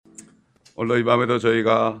오늘 이 밤에도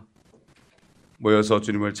저희가 모여서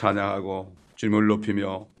주님을 찬양하고 주님을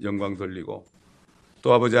높이며 영광 돌리고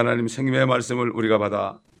또 아버지 하나님 생명의 말씀을 우리가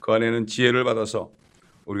받아 그 안에는 지혜를 받아서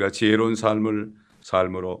우리가 지혜로운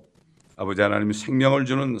삶으로 아버지 하나님 생명을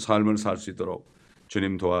주는 삶을 살 수 있도록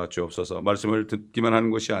주님 도와주옵소서. 말씀을 듣기만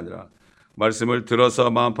하는 것이 아니라 말씀을 들어서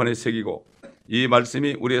마음판에 새기고 이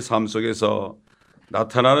말씀이 우리의 삶 속에서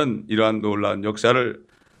나타나는 이러한 놀라운 역사를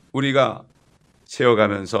우리가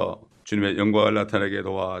세워가면서 주님의 영광을 나타내게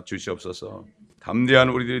도와주시옵소서. 담대한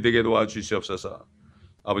우리들이 되게 도와주시옵소서.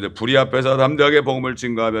 아버지 불의 앞에서 담대하게 복음을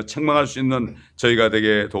증거하며 책망할 수 있는 저희가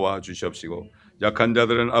되게 도와주시옵시고 약한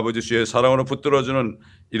자들은 아버지 주의 사랑으로 붙들어주는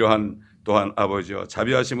이러한 또한 아버지와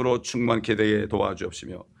자비하심으로 충만케 되게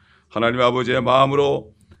도와주옵시며 하나님 아버지의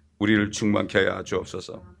마음으로 우리를 충만케 하여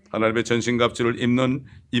주옵소서. 하나님의 전신갑주를 입는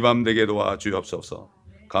이 밤 되게 도와주옵소서.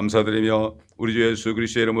 감사드리며 우리 주 예수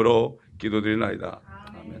그리스도의 이름으로 기도드리나이다.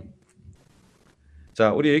 아멘.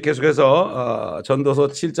 자, 우리 계속해서 전도서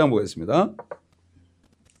 7장 보겠습니다.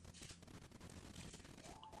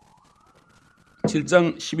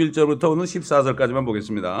 7장 11절부터 오늘 14절까지만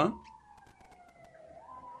보겠습니다.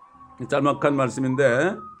 짤막한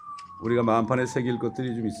말씀인데 우리가 마음판에 새길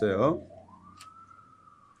것들이 좀 있어요.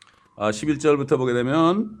 11절부터 보게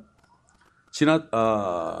되면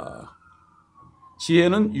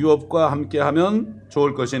지혜는 유업과 함께하면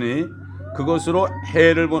좋을 것이니 그것으로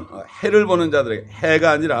해를 보는 자들에게,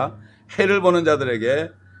 해가 아니라 해를 보는 자들에게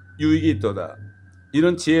유익이 있도다.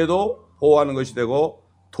 이는 지혜도 보호하는 것이 되고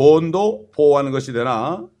돈도 보호하는 것이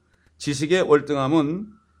되나 지식의 월등함은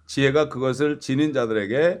지혜가 그것을 지닌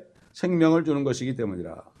자들에게 생명을 주는 것이기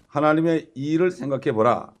때문이라. 하나님의 일을 생각해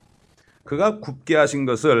보라. 그가 굽게 하신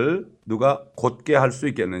것을 누가 곧게 할 수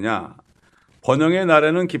있겠느냐. 번영의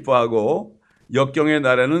날에는 기뻐하고 역경의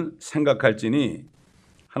날에는 생각할지니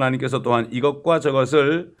하나님께서 또한 이것과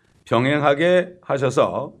저것을 병행하게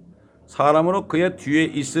하셔서 사람으로 그의 뒤에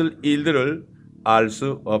있을 일들을 알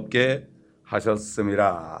수 없게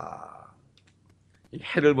하셨음이라.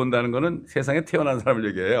 해를 본다는 것은 세상에 태어난 사람을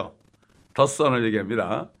얘기해요. 덧선을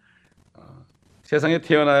얘기합니다. 세상에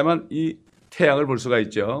태어나야만 이 태양을 볼 수가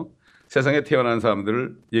있죠. 세상에 태어난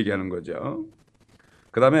사람들을 얘기하는 거죠.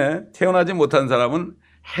 그 다음에 태어나지 못한 사람은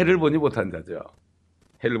해를 보지 못한 자죠.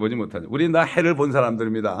 해를 보지 못한 자. 우리 다 해를 본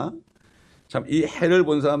사람들입니다. 참 이 해를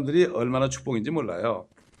본 사람들이 얼마나 축복인지 몰라요.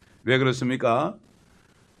 왜 그렇습니까?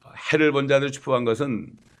 해를 본 자들이 축복한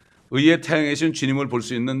것은 의의 태양에 계신 주님을 볼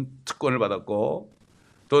수 있는 특권을 받았고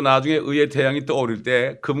또 나중에 의의 태양이 떠오를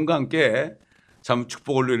때 그분과 함께 참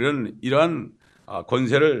축복을 누리는 이러한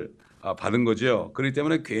권세를 받은 거죠. 그렇기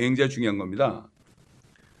때문에 굉장히 중요한 겁니다.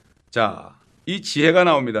 자, 이 지혜가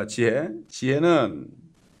나옵니다. 지혜는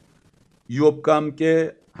유업과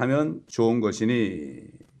함께 하면 좋은 것이니,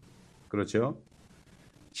 그렇죠?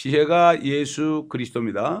 지혜가 예수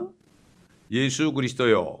그리스도입니다. 예수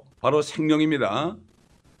그리스도요, 바로 생명입니다.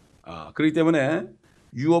 그렇기 때문에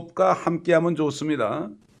유업과 함께하면 좋습니다.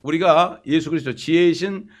 우리가 예수 그리스도,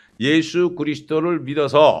 지혜이신 예수 그리스도를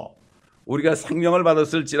믿어서 우리가 생명을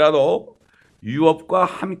받았을지라도 유업과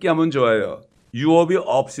함께하면 좋아요. 유업이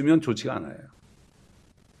없으면 좋지가 않아요.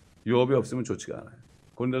 유업이 없으면 좋지가 않아요.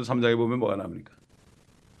 고린도서 3장에 보면 뭐가 나옵니까?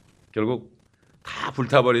 결국 다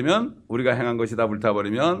불타버리면, 우리가 행한 것이 다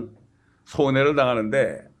불타버리면 손해를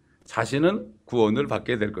당하는데 자신은 구원을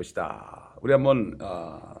받게 될 것이다. 우리 한번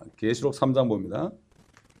계시록 3장 봅니다.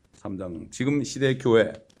 3장. 지금 시대의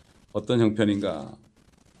교회 어떤 형편인가?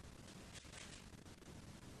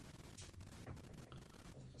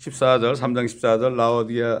 14절, 3장 14절.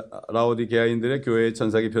 라오디게아인들의 교회의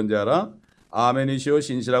천사에게 편지하라. 아멘이시오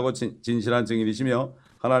신실하고 진실한 증인이시며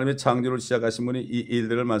하나님의 창조를 시작하신 분이 이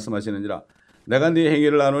일들을 말씀하시느니라. 내가 네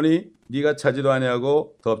행위를 아노니 네가 차지도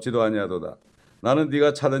아니하고 덥지도 아니하도다. 나는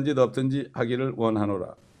네가 차든지 덥든지 하기를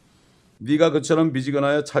원하노라. 네가 그처럼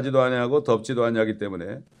미지근하여 차지도 아니하고 덥지도 아니하기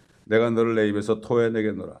때문에 내가 너를 내 입에서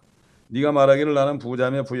토해내겠노라. 네가 말하기를 나는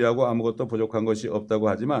부자며 부유하고 아무것도 부족한 것이 없다고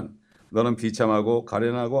하지만 너는 비참하고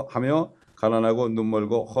가련하고 하며 가난하고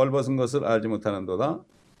눈멀고 헐벗은 것을 알지 못하는도다.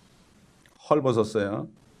 헐벗었어요.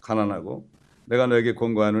 가난하고. 내가 너에게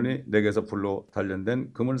권고하노니 내게서 불로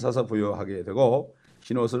단련된 금을 사서 부여하게 되고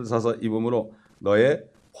흰옷을 사서 입음으로 너의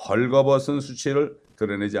벌거벗은 수치를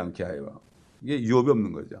드러내지 않게 하여. 이게 유업이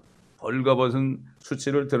없는 거죠. 벌거벗은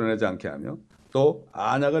수치를 드러내지 않게 하며 또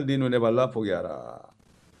안약을 네 눈에 발라 보게 하라.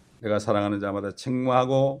 내가 사랑하는 자마다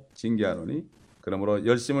책망하고 징계하노니 그러므로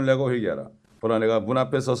열심을 내고 회개하라. 보라 내가 문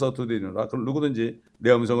앞에 서서 두드리노라. 그럼 누구든지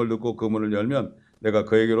내 음성을 듣고 그 문을 열면 내가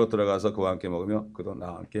그에게로 들어가서 그와 함께 먹으며 그도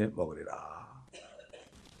나와 함께 먹으리라.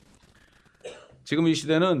 지금 이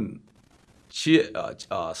시대는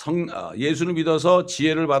예수를 믿어서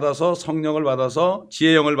지혜를 받아서 성령을 받아서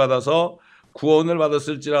지혜영을 받아서 구원을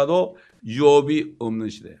받았을지라도 유업이 없는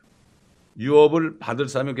시대예요. 유업을 받을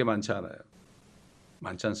사람이 그렇게 많지 않아요.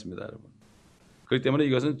 많지 않습니다, 여러분. 그렇기 때문에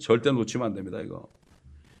이것은 절대 놓치면 안 됩니다.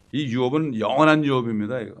 이 유업은 영원한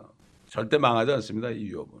유업입니다. 이거 절대 망하지 않습니다. 이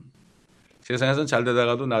유업은 세상에서는 잘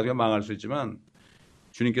되다가도 나중에 망할 수 있지만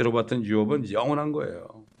주님께로 받은 유업은 영원한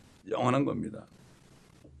거예요. 영원한 겁니다.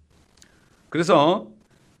 그래서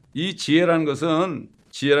이 지혜라는 것은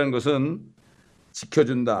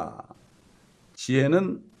지켜준다.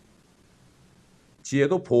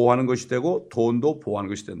 지혜도 보호하는 것이 되고 돈도 보호하는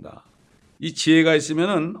것이 된다. 이 지혜가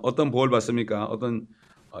있으면은 어떤 보호를 받습니까? 어떤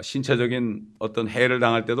신체적인 어떤 해를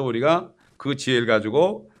당할 때도 우리가 그 지혜를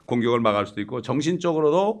가지고 공격을 막을 수도 있고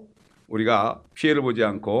정신적으로도 우리가 피해를 보지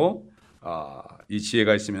않고 이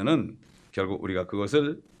지혜가 있으면은 결국 우리가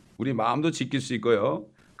그것을 우리 마음도 지킬 수 있고요.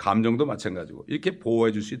 감정도 마찬가지고 이렇게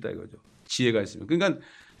보호해 줄 수 있다 이거죠. 지혜가 있으면. 그러니까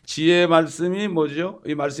지혜 말씀이 뭐죠?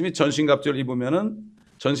 이 말씀이 전신갑주를 입으면은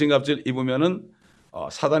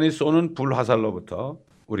사단이 쏘는 불화살로부터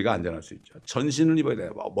우리가 안전할 수 있죠. 전신을 입어야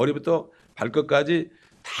돼요. 머리부터 발끝까지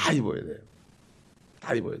다 입어야 돼요.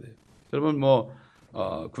 다 입어야 돼요. 여러분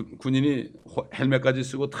군인이 헬멧까지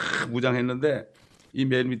쓰고 다 무장했는데 이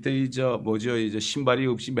맨 밑에 이제 신발이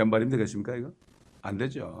없이 맨발이면 되겠습니까 이거? 안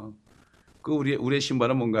되죠. 그 우리의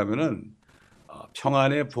신발은 뭔가 하면은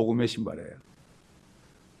평안의 복음의 신발이에요.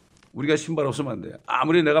 우리가 신발 없으면 안 돼요.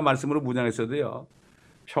 아무리 내가 말씀으로 무장했어도요.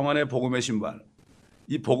 평안의 복음의 신발.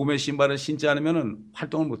 이 복음의 신발을 신지 않으면은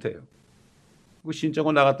활동을 못 해요. 그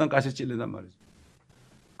신자고 나갔던 가시 찔린단 말이죠.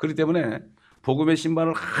 그렇기 때문에 복음의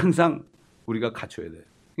신발을 항상 우리가 갖춰야 돼요.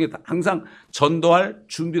 그러니까 항상 전도할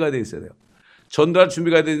준비가 돼 있어야 돼요. 전도할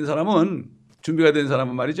준비가 된 사람은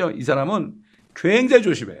말이죠. 이 사람은 굉장히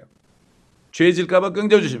조심해요. 죄 질까 봐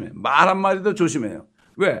굉장히 조심해요. 말 한마디도 조심해요.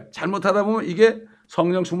 왜? 잘못하다 보면 이게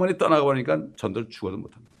성령 충만이 떠나가 버리니까 전도를 죽어도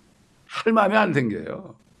못합니다. 할 마음이 안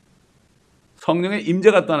생겨요. 성령의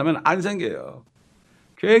임재가 떠나면 안 생겨요.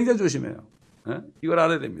 굉장히 조심해요. 이걸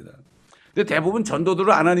알아야 됩니다. 근데 대부분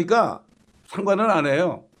전도들을 안 하니까 상관은 안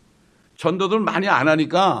해요. 전도들 많이 안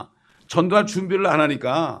하니까 전도할 준비를 안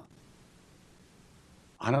하니까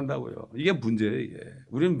안 한다고요. 이게 문제예요. 이게.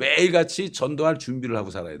 우리는 매일같이 전도할 준비를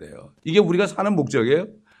하고 살아야 돼요. 이게 우리가 사는 목적이에요.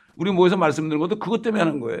 우리 모여서 말씀드리는 것도 그것 때문에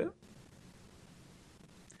하는 거예요.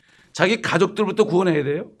 자기 가족들부터 구원해야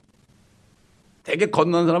돼요. 되게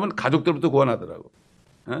건너는 사람은 가족들부터 구원하더라고.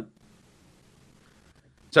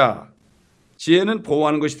 자, 지혜는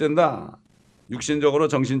보호하는 것이 된다. 육신적으로,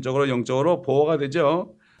 정신적으로, 영적으로 보호가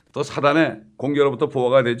되죠. 또 사단의 공격으로부터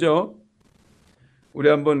보호가 되죠. 우리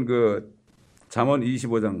한번 잠언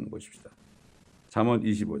 25장 보십시다. 잠언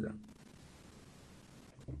 25장.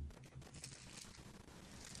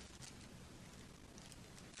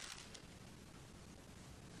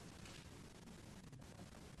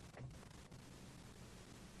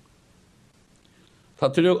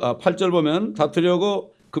 다투려 8절 보면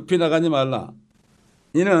다투려고 급히 나가지 말라.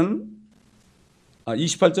 이는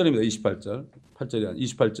 28절입니다. 28절. 8절이 아니라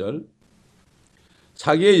 28절.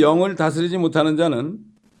 자기의 영을 다스리지 못하는 자는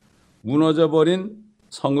무너져버린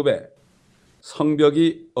성읍에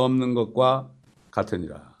성벽이 없는 것과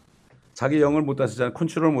같으니라. 자기 영을 못 다스리잖아요.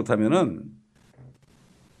 컨트롤 못하면은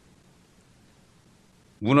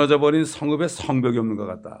무너져버린 성읍에 성벽이 없는 것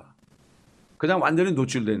같다. 그냥 완전히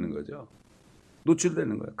노출되어 있는 거죠.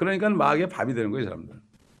 노출되는 거예요. 그러니까 마귀의 밥이 되는 거예요, 사람들.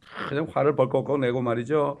 그냥 화를 벌컥 내고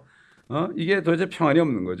말이죠. 이게 도대체 평안이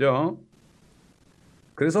없는 거죠.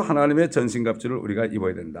 그래서 하나님의 전신갑주를 우리가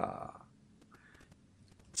입어야 된다.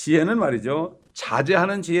 지혜는 말이죠.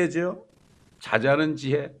 자제하는 지혜죠. 자제하는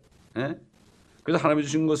지혜. 그래서 하나님이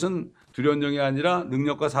주신 것은 두려운 영이 아니라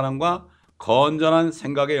능력과 사랑과 건전한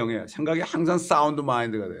생각의 영이에요. 생각이 항상 사운드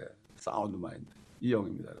마인드가 돼요. 사운드 마인드. 이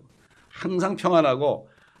영입니다, 여러분. 항상 평안하고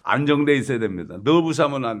안정돼 있어야 됩니다.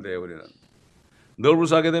 너부사하면 안 돼요, 우리는.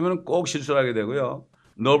 너부사하게 되면 꼭 실수를 하게 되고요.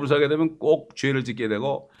 너부사하게 되면 꼭 죄를 짓게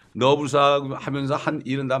되고 너부사하면서 한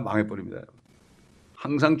일은 다 망해버립니다. 여러분.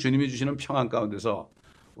 항상 주님이 주시는 평안 가운데서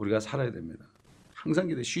우리가 살아야 됩니다. 항상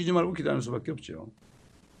쉬지 말고 기도하는 수밖에 없죠.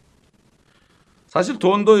 사실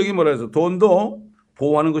돈도 여기 뭐라 해서 돈도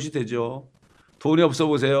보호하는 것이 되죠. 돈이 없어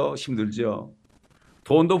보세요. 힘들죠.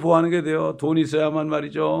 돈도 보호하는 게 돼요. 돈이 있어야만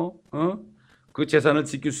말이죠. 그 재산을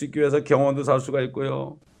지킬 수 있기 위해서 병원도 살 수가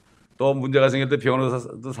있고요. 또 문제가 생길 때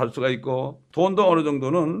병원도 살 수가 있고 돈도 어느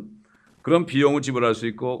정도는 그런 비용을 지불할 수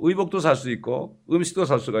있고 의복도 살 수 있고 음식도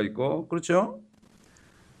살 수가 있고 그렇죠.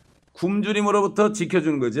 굶주림으로부터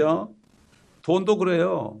지켜주는 거죠. 돈도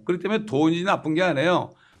그래요. 그렇기 때문에 돈이 나쁜 게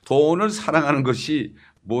아니에요. 돈을 사랑하는 것이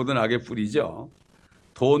모든 악의 뿌리죠.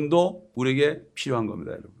 돈도 우리에게 필요한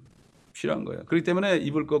겁니다, 여러분. 필요한 거예요. 그렇기 때문에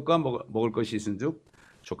입을 것과 먹을 것이 있은즉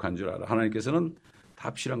족한 줄 알아. 하나님께서는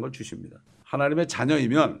다 필요한 걸 주십니다. 하나님의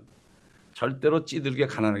자녀이면 절대로 찌들게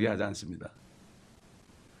가난하게 하지 않습니다.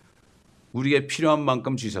 우리에게 필요한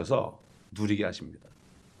만큼 주셔서 누리게 하십니다.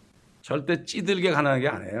 절대 찌들게 가난하게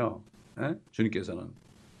안 해요. 주님께서는.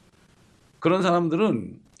 그런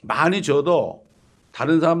사람들은 많이 줘도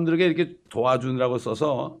다른 사람들에게 이렇게 도와주느라고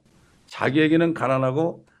써서 자기에게는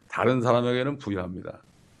가난하고 다른 사람에게는 부유합니다.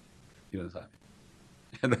 이런 사람.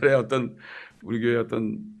 옛날에 우리 교회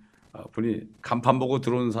어떤 분이 간판 보고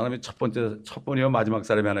들어오는 사람이 첫 번이요 마지막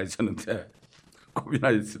사람이 하나 있었는데, 고민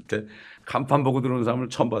하나 있을 때 간판 보고 들어오는 사람을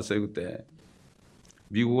처음 봤어요. 그때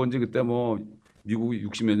미국 온지 그때 미국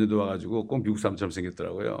 60몇 년도 와가지고 꼭 미국 사람처럼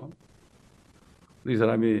생겼더라고요. 근데 이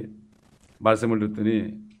사람이 말씀을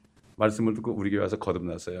듣고 우리 교회 와서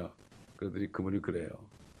거듭났어요. 그랬더니 그분이 그래요.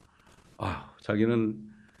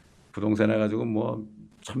 자기는 부동산 해가지고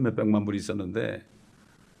천몇백만 불이 있었는데,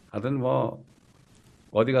 하여튼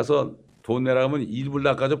어디 가서 돈 내라 하면 일불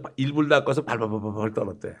닦아서 발발발발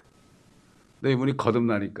떨었대. 근데 이분이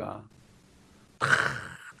거듭나니까 다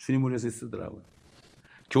주님을 위해서 쓰더라고요.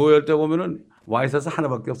 교회 할 때 보면은 와이셔츠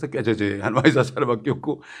하나밖에 없어. 한 와이셔츠 하나밖에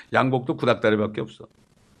없고 양복도 구닥다리밖에 없어.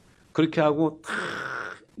 그렇게 하고 다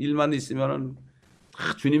일만 있으면은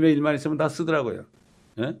다 주님의 일만 있으면 다 쓰더라고요.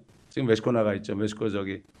 예? 지금 멕시코 나가 있죠. 멕시코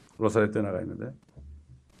로사레테 나가 있는데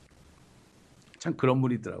참 그런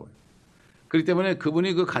분이 있더라고요. 그렇기 때문에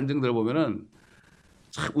그분이 그 간증들을 보면은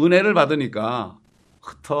참 은혜를 받으니까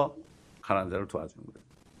흩어 가난한 자를 도와주는 거예요.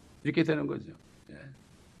 이렇게 되는 거죠. 예.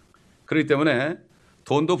 그렇기 때문에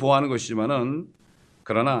돈도 보호하는 것이지만은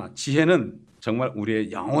그러나 지혜는 정말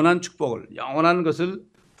우리의 영원한 축복을, 영원한 것을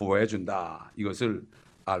보호해 준다. 이것을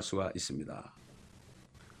알 수가 있습니다.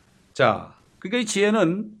 자, 그러니까 이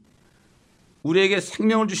지혜는 우리에게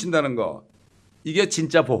생명을 주신다는 거, 이게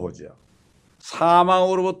진짜 보호죠.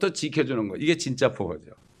 사망으로부터 지켜주는 거, 이게 진짜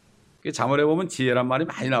보호죠. 잠언에 보면 지혜란 말이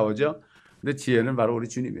많이 나오죠. 근데 지혜는 바로 우리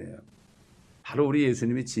주님이에요. 바로 우리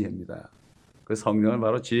예수님이 지혜입니다. 그 성령은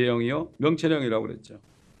바로 지혜의 영이요 명철의 영이라고 그랬죠.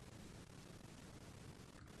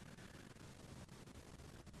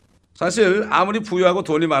 사실 아무리 부유하고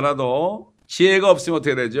돈이 많아도 지혜가 없으면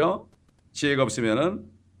어떻게 되죠? 지혜가 없으면은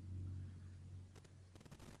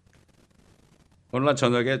어느 날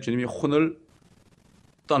저녁에 주님이 혼을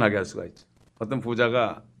떠나게 할 수가 있죠. 어떤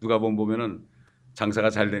부자가 누가 보면은 장사가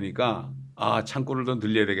잘 되니까 창고를 더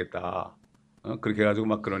늘려야 되겠다. 그렇게 해가지고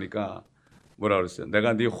막 그러니까 뭐라 그랬어요?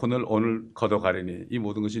 내가 네 혼을 오늘 걷어가리니 이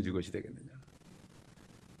모든 것이 네 것이 되겠느냐.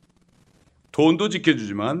 돈도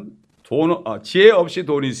지켜주지만 지혜 없이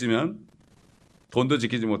돈이 있으면 돈도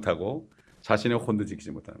지키지 못하고 자신의 혼도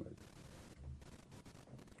지키지 못하는 거죠.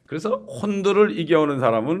 그래서 혼들을 이겨오는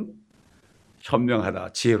사람은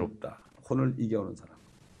현명하다, 지혜롭다. 혼을 이겨오는 사람.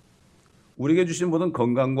 우리에게 주신 모든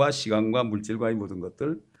건강과 시간과 물질과 이 모든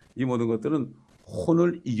것들은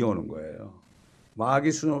혼을 이겨오는 거예요.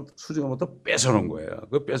 마귀 수중으로부터 뺏어놓은 거예요.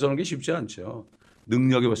 그 뺏어놓는 게 쉽지 않죠.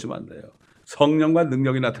 능력이 없으면 안 돼요. 성령과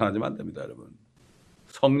능력이 나타나지면 안 됩니다, 여러분.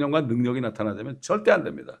 성령과 능력이 나타나자면 절대 안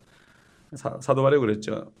됩니다. 사도 바울이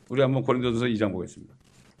그랬죠. 우리 한번 고린도전서 2장 보겠습니다.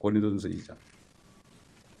 고린도전서 2장.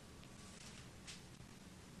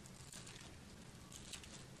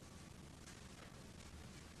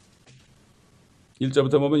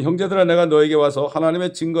 1절부터 보면 형제들아 내가 너에게 와서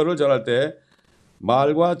하나님의 증거를 전할 때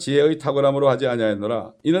말과 지혜의 탁월함으로 하지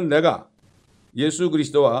아니하였노라. 이는 내가 예수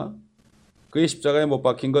그리스도와 그의 십자가에 못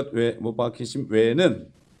박히심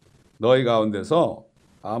외에는 너희 가운데서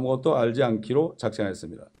아무것도 알지 않기로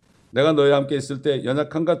작정하였습니다. 내가 너희와 함께 있을 때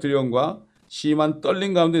연약함과 두려움과 심한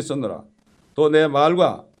떨림 가운데 있었노라. 또 내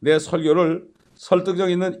말과 내 설교를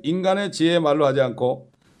설득력 있는 인간의 지혜의 말로 하지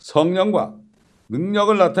않고 성령과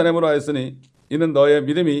능력을 나타내므로 하였으니 이는 너의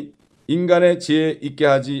믿음이 인간의 지혜에 있게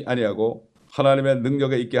하지 아니하고 하나님의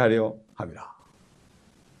능력에 있게 하려 함이라.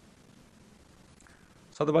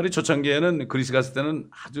 사도 바울이 초창기에는 그리스 갔을 때는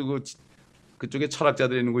아주 그쪽에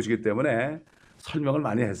철학자들이 있는 곳이기 때문에 설명을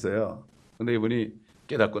많이 했어요. 그런데 이분이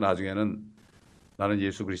깨닫고 나중에는 나는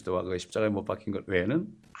예수 그리스도와 그 십자가에 못 박힌 것 외에는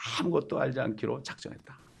아무것도 알지 않기로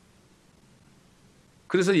작정했다.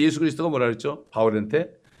 그래서 예수 그리스도가 뭐라 그랬죠?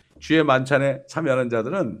 바울한테 주의 만찬에 참여하는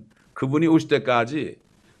자들은 그분이 오실 때까지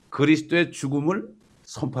그리스도의 죽음을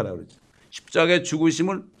선포하라고 그랬죠. 십자가의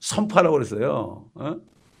죽으심을 선포하라고 그랬어요.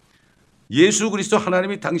 예수 그리스도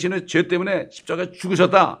하나님이 당신의 죄 때문에 십자가에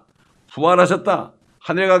죽으셨다. 부활하셨다.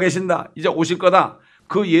 하늘에 가 계신다. 이제 오실 거다.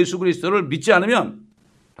 그 예수 그리스도를 믿지 않으면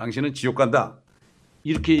당신은 지옥 간다.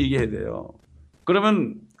 이렇게 얘기해야 돼요.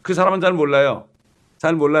 그러면 그 사람은 잘 몰라요.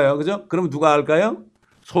 잘 몰라요. 그죠? 그러면 누가 알까요?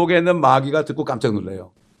 속에 있는 마귀가 듣고 깜짝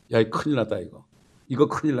놀래요. 야, 이거 큰일 났다 이거. 이거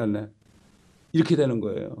큰일 났네. 이렇게 되는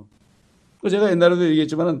거예요. 제가 옛날에도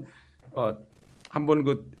얘기했지만은 한번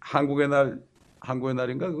그 한국의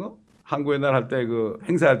날인가 그거? 한국의 날 할 때 그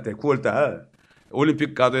행사할 때 9월 달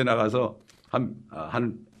올림픽 가도에 나가서 한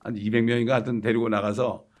 200명인가 하여튼 데리고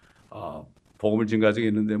나가서 복음을 증가하게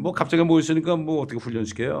했는데 뭐 갑자기 모였으니까 뭐 어떻게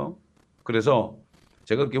훈련시켜요? 그래서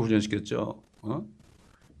제가 그렇게 훈련시켰죠.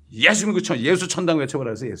 예수 믿고 예수 천당 외쳐보라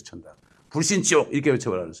해서 예수 천당. 불신 지옥 이렇게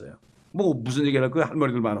외쳐보라 그랬어요. 뭐 무슨 얘기를 할까?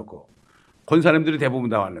 할머니들 많았고 권사님들이 대부분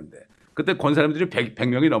다 왔는데 그때 권사님들이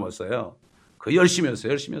 100명이 넘었어요. 그 열심히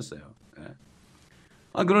했어요.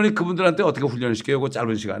 예. 그러니 그분들한테 어떻게 훈련시켜요? 그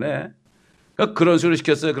짧은 시간에. 그러니까 그런 식으로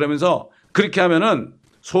시켰어요. 그러면서 그렇게 하면은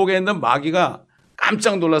속에 있는 마귀가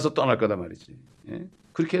깜짝 놀라서 떠날 거다 말이지. 예?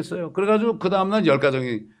 그렇게 했어요. 그래가지고 그 다음날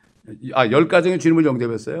 10가정이 주님을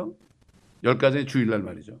영접했어요. 10가정이 주일날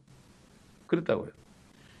말이죠. 그랬다고요.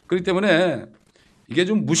 그렇기 때문에 이게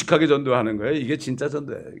좀 무식하게 전도하는 거예요. 이게 진짜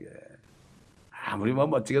전도예요. 이게. 아무리 뭐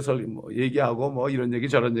멋지게 얘기하고 뭐 이런 얘기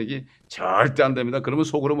저런 얘기 절대 안 됩니다. 그러면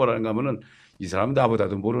속으로 뭐라는가 하면은 이 사람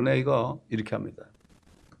나보다도 모르네 이거 이렇게 합니다.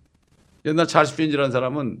 옛날 찰스 핀지라는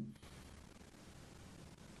사람은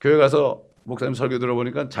교회 가서 목사님 설교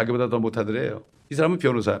들어보니까 자기보다 더 못하더래요. 이 사람은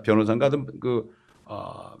변호사인가 하던 그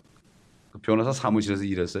변호사 사무실에서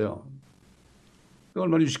일했어요.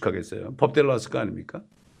 얼마나 유식하겠어요. 법대를 나왔을 거 아닙니까?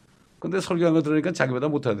 근데 설교한 거 들으니까 자기보다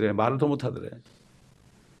못하더래. 말을 더 못하더래.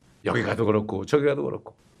 여기 가도 그렇고 저기 가도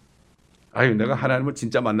그렇고. 아유 내가 하나님을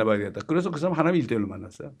진짜 만나봐야겠다. 그래서 그 사람 하나님 1대1로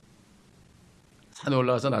만났어요. 산에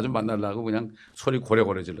올라가서 나 좀 만나려고 그냥 소리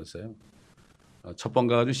고래고래 질렀어요. 첫 번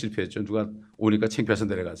가가지고 실패했죠. 누가 오니까 창피해서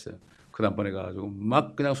내려갔어요. 그 다음번에 가가지고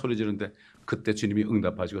막 그냥 소리 지르는데 그때 주님이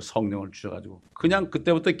응답하시고 성령을 주셔가지고 그냥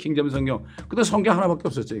그때부터 킹제임 성경. 근데 성경 하나밖에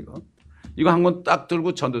없었죠 이거. 이거 한 권 딱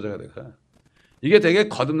들고 전도자가 돼요. 이게 되게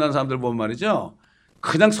거듭난 사람들 보면 말이죠.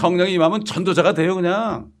 그냥 성령이 임하면 전도자가 돼요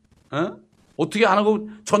그냥. 어떻게 안 하고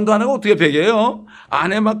전도 안 하고 어떻게 배겨요?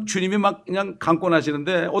 안에 막 주님이 막 그냥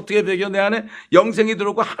강권하시는데 어떻게 배겨? 내 안에 영생이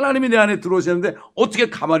들어오고 하나님이 내 안에 들어오시는데 어떻게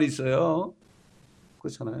가만히 있어요?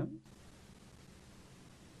 그렇잖아요.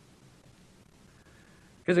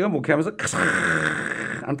 그래서 제가 목회하면서 가장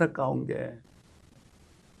안타까운 게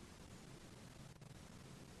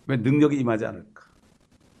왜 능력이 임하지 않을까?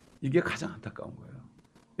 이게 가장 안타까운 거예요.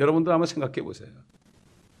 여러분들 한번 생각해 보세요.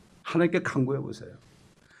 하나님께 간구해 보세요.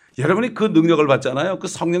 여러분이 그 능력을 받잖아요. 그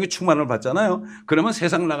성령의 충만을 받잖아요. 그러면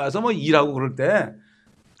세상 나가서 뭐 일하고 그럴 때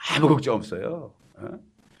아무 걱정 없어요.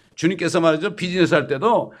 주님께서 말이죠. 비즈니스 할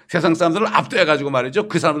때도 세상 사람들을 압도해 가지고 말이죠.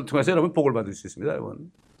 그 사람들 통해서 여러분 복을 받을 수 있습니다.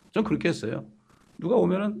 여러분. 전 그렇게 했어요. 누가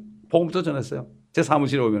오면은 복음부터 전했어요. 제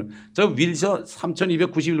사무실에 오면. 저 윌셔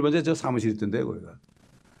 3291번째 저 사무실이 있던데요. 거기가.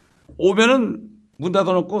 오면은 문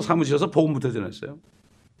닫아놓고 사무실에서 복음부터 전했어요.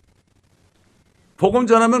 복음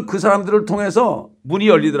전하면 그 사람들을 통해서 문이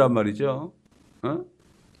열리더란 말이죠.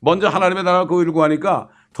 먼저 하나님의 나라 그 일을 구하니까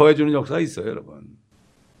더해주는 역사가 있어요, 여러분.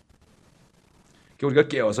 우리가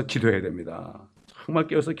깨어서 기도해야 됩니다. 정말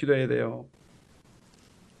깨어서 기도해야 돼요.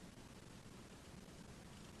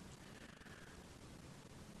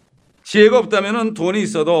 지혜가 없다면 돈이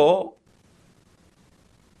있어도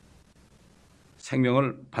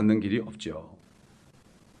생명을 받는 길이 없죠.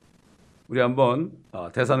 우리 한번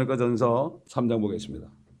데살로니가전서 3장 보겠습니다.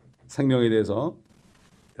 생명에 대해서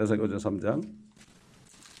데살로니가전서 3장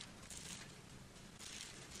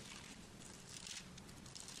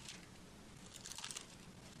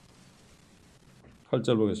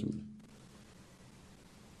 8절 보겠습니다.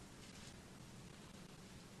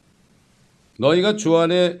 너희가 주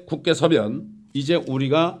안에 굳게 서면 이제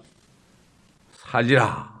우리가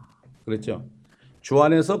살리라 그랬죠. 주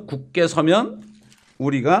안에서 굳게 서면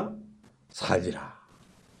우리가 살리라.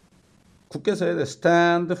 굳게 서야 돼.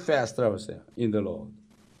 Stand fast라고 했어요. In the Lord.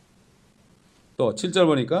 또 7절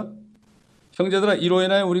보니까 형제들아 이로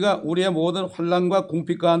인하여 우리가 우리의 모든 환난과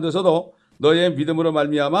궁핍 가운데서도 너의 믿음으로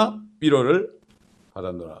말미암아 위로를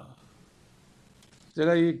받았노라.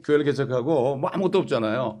 제가 이 교회를 개척하고 뭐 아무것도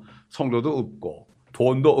없잖아요. 성도도 없고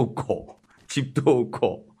돈도 없고 집도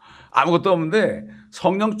없고 아무것도 없는데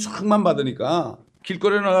성령 충만 받으니까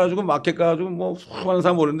길거리에 나가지고 마켓 가가지고 뭐 수많은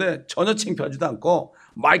사람 오는데 전혀 창피하지도 않고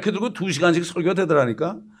마이크 들고 2시간씩 설교가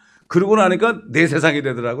되더라니까. 그러고 나니까 내 세상이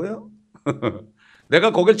되더라고요.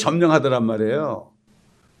 내가 거길 점령하더란 말이에요.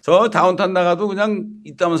 저 다운타운 나가도 그냥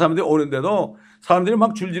있다는 사람들이 오는데도 사람들이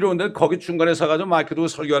막 줄지러 오는데 거기 중간에 서가지고 마이크 들고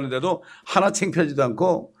설교하는데도 하나 창피하지도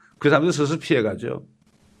않고 그 사람들 스스로 피해가죠.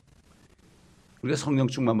 우리가 성령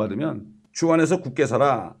충만 받으면 주 안에서 굳게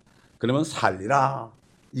살아. 그러면 살리라.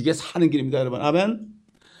 이게 사는 길입니다, 여러분. 아멘.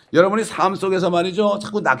 여러분이 삶 속에서 말이죠.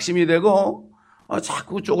 자꾸 낙심이 되고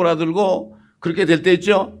자꾸 쪼그라들고 그렇게 될 때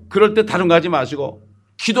있죠. 그럴 때 다른 거 하지 마시고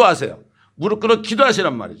기도하세요. 무릎 꿇어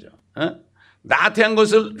기도하시란 말이죠. 나한테 한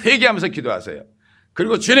것을 회개하면서 기도하세요.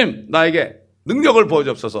 그리고 주님 나에게 능력을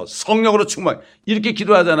부어주옵소서, 성령으로 충만해, 이렇게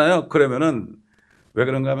기도하잖아요. 그러면은 왜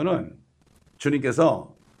그런가 하면은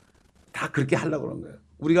주님께서 다 그렇게 하려고 그런 거예요.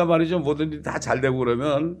 우리가 말이죠, 모든 일이 다 잘 되고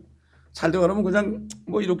그러면 그냥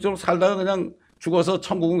뭐 이럭저럭 살다가 그냥 죽어서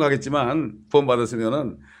천국은 가겠지만 구원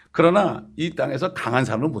받았으면은, 그러나 이 땅에서 강한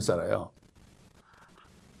사람은 못 살아요.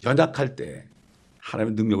 연약할 때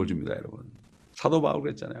하나님의 능력을 줍니다, 여러분. 사도 바울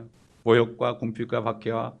그랬잖아요. 모욕과 궁핍과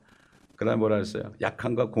박해와 그다음에 뭐라 했어요?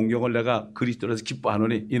 약함과 공경을 내가 그리스도로서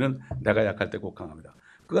기뻐하노니 이는 내가 약할 때 곡항합니다.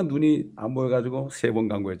 그가 눈이 안 보여가지고 3번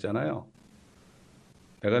간구했잖아요.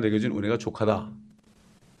 내가 내게 준 은혜가 족하다.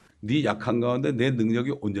 네 약한 가운데 내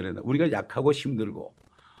능력이 온전하다. 우리가 약하고 힘들고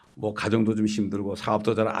뭐 가정도 좀 힘들고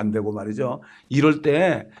사업도 잘 안 되고 말이죠. 이럴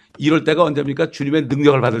때가 언제입니까? 주님의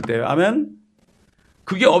능력을 받을 때예요. 아멘.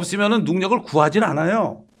 그게 없으면은 능력을 구하진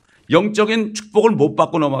않아요. 영적인 축복을 못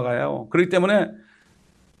받고 넘어가요. 그렇기 때문에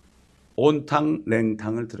온탕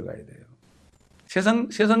냉탕을 들어가야 돼요.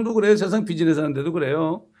 세상도 그래요. 세상 비즈니스 하는데도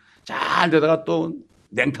그래요. 잘 되다가 또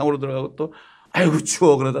냉탕으로 들어가고 또 아이고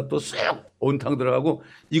추워 그러다 또 쑥 온탕 들어가고,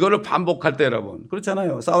 이거를 반복할 때 여러분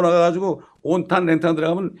그렇잖아요. 사우나 가가지고 온탕 냉탕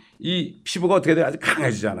들어가면 이 피부가 어떻게 돼요? 아주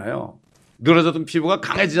강해지잖아요. 늘어졌던 피부가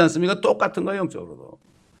강해지지 않습니까? 똑같은 거예요, 영적으로도.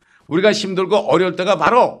 우리가 힘들고 어려울 때가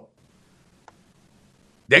바로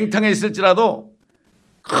냉탕에 있을지라도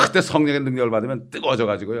그때 성령의 능력을 받으면 뜨거워져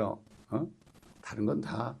가지고요. 다른 건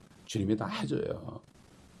다 주님이 다 해줘요.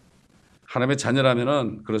 하나님의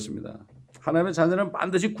자녀라면은 그렇습니다. 하나님의 자녀는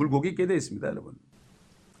반드시 굴곡이 있게 되어 있습니다, 여러분.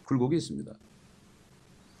 굴곡이 있습니다.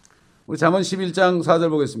 우리 잠언 11장 4절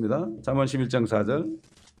보겠습니다. 잠언 11장 4절.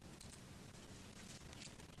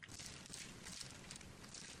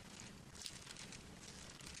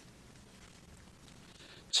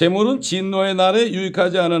 재물은 진노의 날에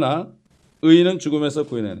유익하지 않으나 의인은 죽음에서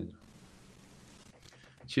구해내느니라.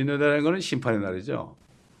 진노의 날이라는 것은 심판의 날이죠.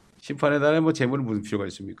 심판의 날에 뭐 재물이 무슨 필요가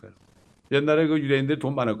있습니까? 옛날에 그 유대인들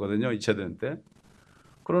돈 많았거든요. 2차 대전 때.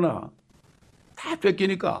 그러나 다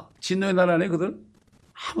뺏기니까 진노의 날 안에 그들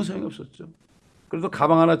아무 소용이 없었죠. 그래도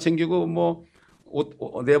가방 하나 챙기고 뭐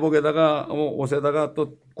내복에다가 옷에다가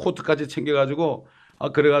또 코트까지 챙겨가지고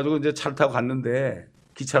그래가지고 이제 차를 타고 갔는데,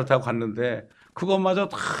 기차를 타고 갔는데 그것마저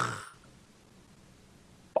다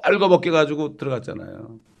빨가벗겨가지고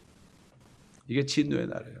들어갔잖아요. 이게 진노의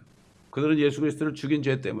날이에요. 그들은 예수 그리스도를 죽인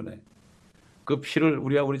죄 때문에 그 피를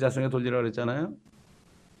우리와 우리 자손에 돌리라고 그랬잖아요.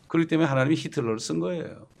 그렇기 때문에 하나님이 히틀러를 쓴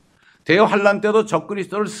거예요. 대환란 때도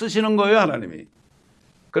적그리스도를 쓰시는 거예요, 하나님이.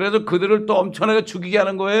 그래도 그들을 또 엄청나게 죽이게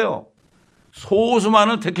하는 거예요.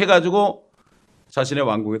 소수만을 택해가지고 자신의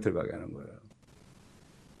왕국에 들어가게 하는 거예요.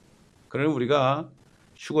 그러니 우리가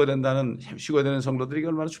휴거되는 성도들이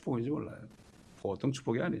얼마나 축복인지 몰라요. 보통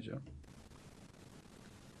축복이 아니죠.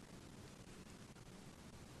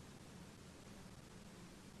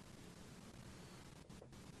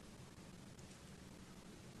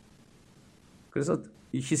 그래서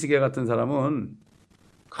이 히스기야 같은 사람은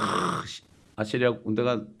아시리아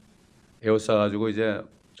군대가 에워싸 가지고 이제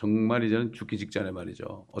정말 이제는 죽기 직전에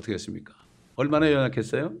말이죠. 어떻게 했습니까? 얼마나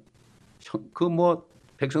연약했어요? 그 뭐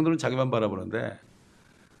백성들은 자기만 바라보는데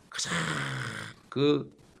가장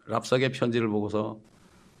그 랍삭의 편지를 보고서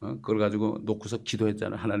그걸 가지고 놓고서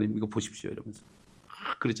기도했잖아요. 하나님 이거 보십시오 이러면서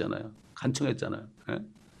그랬잖아요. 간청했잖아요. 예?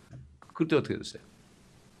 그때 어떻게 됐어요?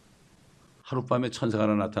 하룻밤에 천사가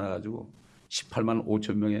하나 나타나가지고 18만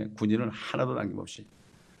 5천 명의 군인을 하나도 남김없이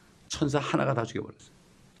천사 하나가 다 죽여버렸어요.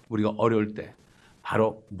 우리가 어려울 때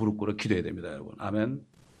바로 무릎 꿇어 기도해야 됩니다, 여러분. 아멘.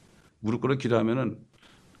 무릎 꿇어 기도하면은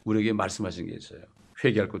우리에게 말씀하신 게 있어요.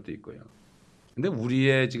 회개할 것도 있고요. 근데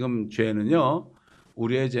우리의 지금 죄는요,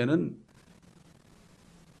 우리의 죄는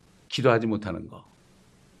기도하지 못하는 거,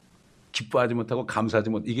 기뻐하지 못하고 감사하지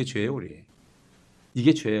못, 이게 죄예요, 우리.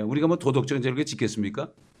 이게 죄예요. 우리가 뭐 도덕적인 죄를 짓겠습니까?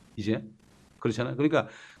 이제 그렇잖아요. 그러니까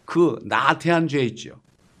그 나태한 죄 있죠.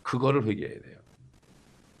 그거를 회개해야 돼요.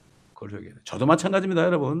 그걸 회개해야 돼요. 저도 마찬가지입니다,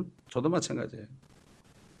 여러분. 저도 마찬가지예요.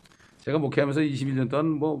 제가 목회하면서 21년 동안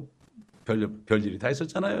뭐 별일이 다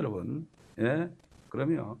있었잖아요, 여러분. 예,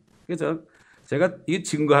 그럼요. 그래서 제가 이게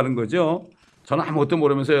증거하는 거죠. 저는 아무것도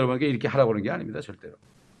모르면서 여러분에게 이렇게 하라고 그러는 게 아닙니다, 절대로.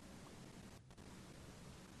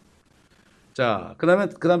 자, 그다음에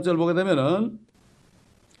그 다음 절 보게 되면은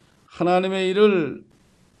하나님의 일을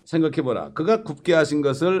생각해 보라. 그가 굽게 하신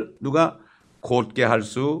것을 누가 곧게 할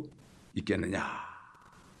수 있겠느냐.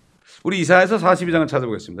 우리 이사야서 42장을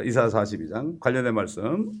찾아보겠습니다. 이사야 42장 관련된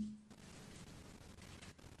말씀.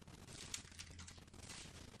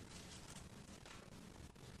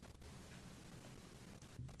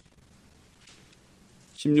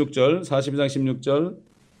 16절, 42장 16절.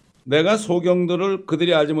 내가 소경들을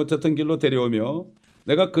그들이 알지 못했던 길로 데려오며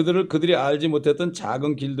내가 그들이 알지 못했던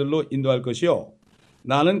작은 길들로 인도할 것이요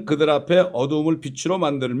나는 그들 앞에 어두움을 빛으로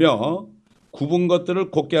만들며 굽은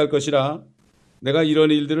것들을 곱게 할 것이라. 내가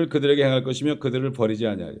이런 일들을 그들에게 행할 것이며 그들을 버리지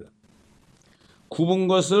아니하리라. 굽은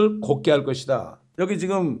것을 곱게 할 것이다. 여기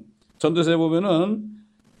지금 전도서에 보면은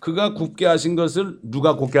그가 굽게 하신 것을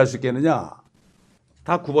누가 곱게 할 수 있겠느냐?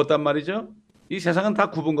 다 굽었단 말이죠. 이 세상은 다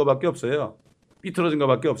굽은 것밖에 없어요. 삐뚤어진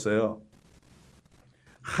것밖에 없어요.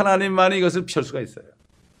 하나님만이 이것을 펼 수가 있어요.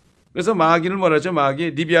 그래서 마귀를 뭐라 하죠?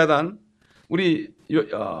 마귀 리비아단. 우리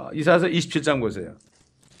이사야서 27장 보세요.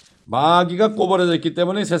 마귀가 꼬부라져 있기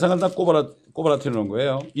때문에 세상을 다 꼬부라뜨려 놓은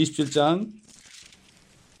거예요. 27장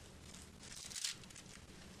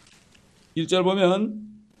 1절 보면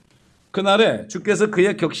그날에 주께서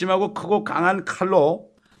그의 격심하고 크고 강한 칼로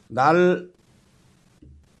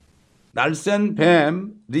날쌘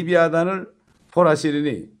뱀 리비아단을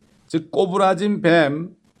벌하시리니 즉 꼬부라진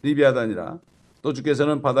뱀 리비아단이라. 또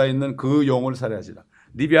주께서는 바다에 있는 그 용을 살해하시라.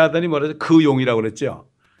 리비아단이 뭐라죠? 그 용이라고 그랬죠.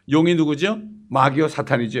 용이 누구죠? 마귀와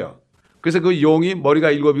사탄이죠. 그래서 그 용이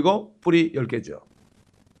머리가 7이고 뿔이 10개죠.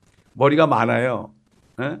 머리가 많아요.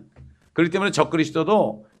 예? 그렇기 때문에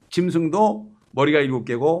적그리스도도 짐승도 머리가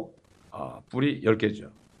 7개고 뿔이 10개죠.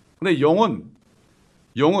 근데 용은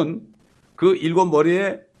그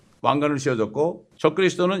 7머리에 왕관을 씌워졌고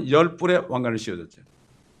적그리스도는 10뿔에 왕관을 씌워졌죠.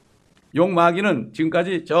 용 마귀는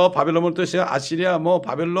지금까지 저 바벨론부터 시작 아시리아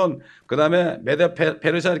바벨론 그다음에 메데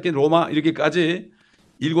페르시아 이렇게 로마 이렇게까지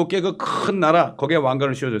 7개 그 큰 나라 거기에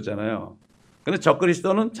왕관을 씌워줬잖아요. 근데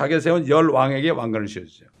적그리스도는 자기가 세운 10왕에게 왕관을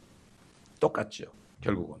씌워주죠. 똑같죠.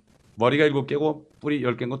 결국은 머리가 7개고 뿔이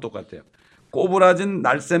 10개인 건 똑같아요. 꼬부라진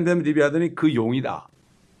날쌘 뱀 리비아단이 그 용이다.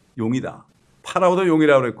 파라오도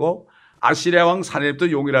용이라고 그랬고 아시리아 왕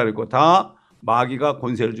사네립도 용이라고 그랬고 다 마귀가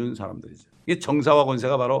권세를 준 사람들이죠. 이게 정사와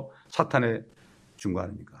권세가 바로 사탄의 준 거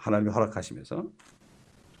아닙니까? 하나님이 허락하시면서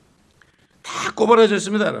다 꼬부라져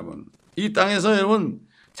있습니다, 여러분. 이 땅에서 여러분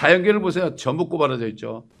자연계를 보세요. 전부 꼬부라져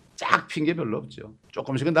있죠. 쫙 핀 게 별로 없죠.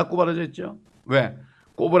 조금씩은 다 꼬부라져 있죠. 왜?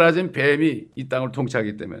 꼬부라진 뱀이 이 땅을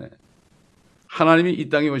통치하기 때문에 하나님이 이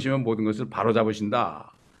땅에 오시면 모든 것을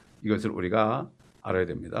바로잡으신다. 이것을 우리가 알아야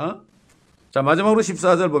됩니다. 자, 마지막으로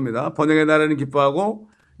 14절 봅니다. 번영의 나라는 기뻐하고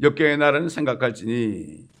역경의 나라는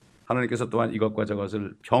생각할지니 하나님께서 또한 이것과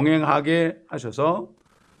저것을 병행하게 하셔서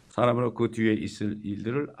사람으로 그 뒤에 있을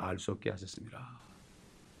일들을 알 수 없게 하셨습니다.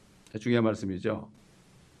 중요한 말씀이죠.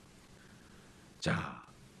 자,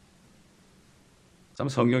 참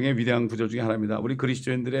성경의 위대한 구절 중에 하나입니다. 우리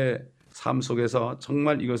그리스도인들의 삶 속에서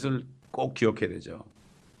정말 이것을 꼭 기억해야 되죠.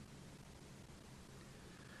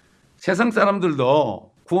 세상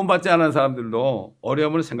사람들도 구원받지 않은 사람들도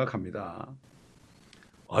어려움을 생각합니다.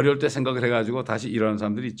 어려울 때 생각을 해가지고 다시 일어나는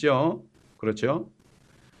사람들이 있죠. 그렇죠?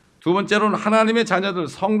 두 번째로는 하나님의 자녀들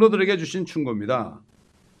성도들에게 주신 충고입니다.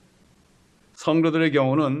 성도들의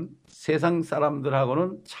경우는 세상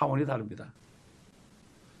사람들하고는 차원이 다릅니다.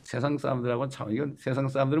 세상 사람들하고는 차원, 이건 세상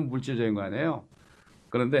사람들은 물질적인 거 아니에요.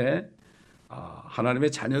 그런데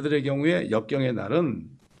하나님의 자녀들의 경우에 역경의 날은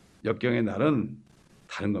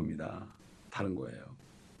다른 겁니다. 다른 거예요.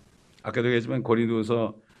 아까도 얘기했지만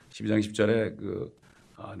고린도서 12장 10절에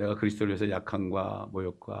내가 그리스도를 위해서 약함과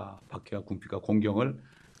모욕과 박해와 궁핍과 공경을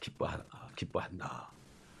기뻐한다.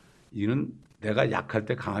 이는 내가 약할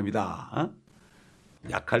때 강함이다.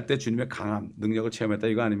 약할 때 주님의 강함, 능력을 체험했다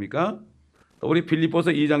이거 아닙니까? 또 우리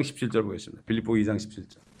빌립보서 2장 17절 보겠습니다. 빌립보 2장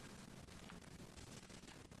 17절.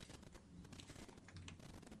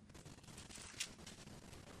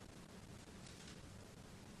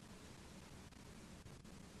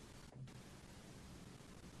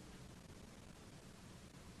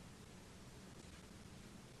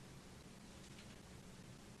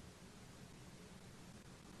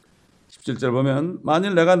 17절 보면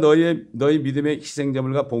만일 내가 너희 믿음의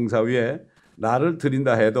희생제물과 봉사 위에 나를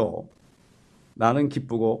드린다 해도 나는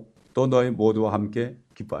기쁘고 또 너희 모두와 함께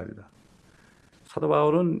기뻐하리라. 사도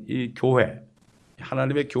바울은 이 교회,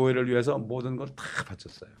 하나님의 교회를 위해서 모든 걸 다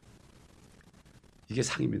바쳤어요. 이게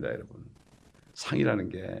상입니다, 여러분. 상이라는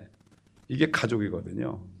게 이게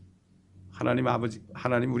가족이거든요.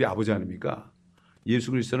 하나님 우리 아버지 아닙니까?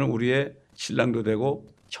 예수 그리스도는 우리의 신랑도 되고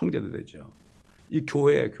형제도 되죠. 이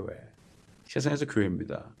교회예요, 교회. 세상에서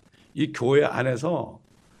교회입니다. 이 교회 안에서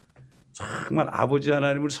정말 아버지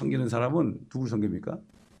하나님을 섬기는 사람은 누구를 섬깁니까?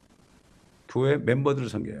 교회 멤버들을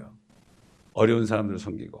섬겨요. 어려운 사람들을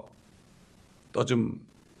섬기고 또 좀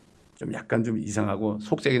약간 좀 이상하고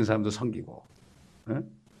속색인 사람도 섬기고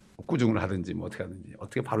꾸중을 하든지 어떻게 하든지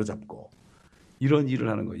어떻게 바로잡고 이런 일을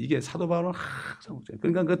하는 거예요. 이게 사도 바울은 항상 목자.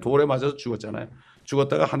 그러니까 그 돌에 맞아서 죽었잖아요.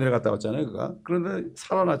 죽었다가 하늘에 갔다 왔잖아요. 그가. 그런데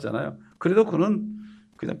살아났잖아요. 그래도 그는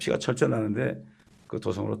그냥 피가 철철 나는데 그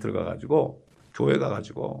도성으로 들어가가지고 교회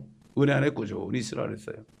가가지고 은혜 안에 꾸준히 있으라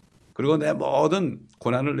그랬어요. 그리고 내 모든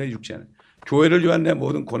고난을 내 육체 안에, 교회를 위한 내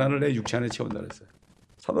모든 고난을 내 육체 안에 채운다 그랬어요.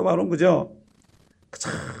 사도 바울은 그죠?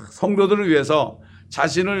 성도들을 위해서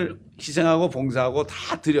자신을 희생하고 봉사하고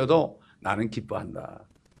다 드려도 나는 기뻐한다.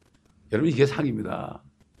 여러분 이게 상입니다.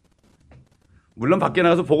 물론 밖에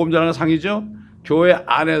나가서 복음 전하는 상이죠. 교회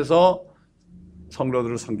안에서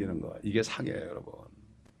성도들을 섬기는 거 이게 상이에요, 여러분.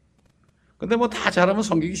 근데 뭐 다 잘하면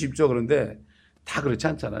섬기기 쉽죠. 그런데 다 그렇지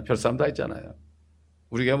않잖아요. 별 사람 다 있잖아요.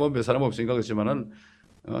 우리가 뭐 몇 사람 없으니까 그렇지만은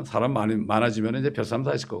사람 많아지면 이제 별 사람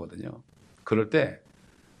다 있을 거거든요. 그럴 때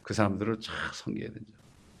그 사람들을 잘 섬겨야 되죠.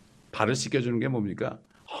 발을 씻겨주는 게 뭡니까?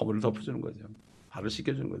 허물을 덮어주는 거죠. 발을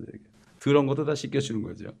씻겨주는 거죠. 이게. 더러운 것도 다 씻겨주는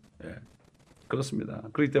거죠. 예. 그렇습니다.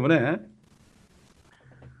 그렇기 때문에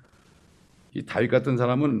이 다윗 같은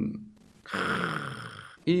사람은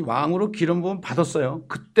이 왕으로 기름 부음 받았어요.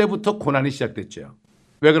 그때부터 고난이 시작됐죠.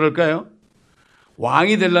 왜 그럴까요?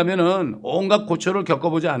 왕이 되려면은 온갖 고초를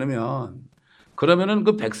겪어보지 않으면 그러면은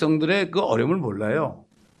그 백성들의 그 어려움을 몰라요.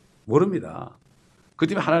 모릅니다. 그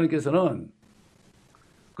때문에 하나님께서는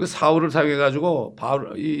그 사울을 사용해 가지고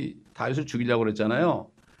이 다윗을 죽이려고 그랬잖아요.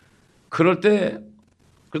 그럴 때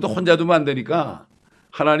그래도 혼자 두면 안 되니까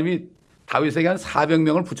하나님이 다윗에게 한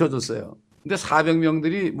 400명을 붙여줬어요. 근데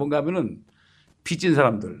 400명들이 뭔가 하면은 빚진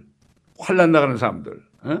사람들, 환난 나가는 사람들,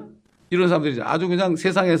 이런 사람들이죠. 아주 그냥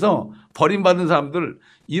세상에서 버림받은 사람들,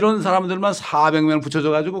 이런 사람들만 400명을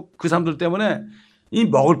붙여줘가지고 그 사람들 때문에 이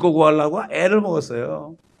먹을 거 구하려고 애를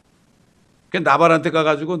먹었어요. 나발한테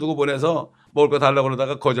가가지고 누구 보내서 먹을 거 달라고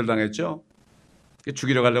그러다가 거절당했죠.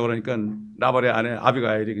 죽이러 가려고 그러니까 나발의 아내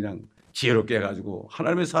아비가일이 그냥 지혜롭게 해가지고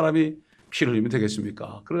하나님의 사람이 피를 흘리면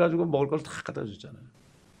되겠습니까? 그래가지고 먹을 걸 다 갖다 줬잖아요.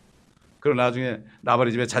 그리고 나중에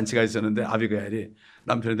나발의 집에 잔치가 있었는데 아비가일이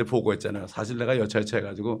남편한테 보고했잖아요. 사실 내가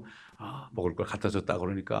여차여차해가지고 먹을 걸 갖다 줬다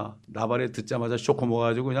그러니까 나발이 듣자마자 쇼크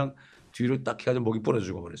먹어가지고 그냥 뒤로 딱 해가지고 목이 부러져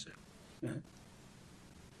죽어버렸어요. 네.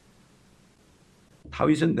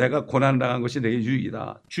 다윗은 내가 고난당한 것이 내게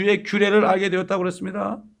유익이다. 주의 규례를 알게 되었다고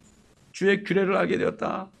그랬습니다. 주의 규례를 알게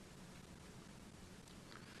되었다.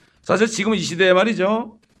 사실 지금 이 시대에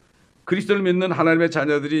말이죠. 그리스도를 믿는 하나님의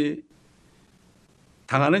자녀들이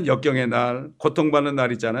당하는 역경의 날, 고통받는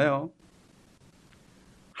날 있잖아요.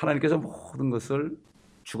 하나님께서 모든 것을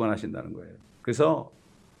주관하신다는 거예요. 그래서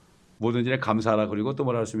모든 일에 감사하라. 그리고 또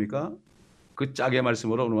뭐라 했습니까? 그 짝의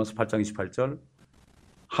말씀으로 로마서 8장 28절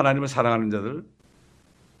하나님을 사랑하는 자들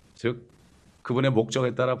즉 그분의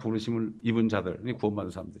목적에 따라 부르심을 입은 자들이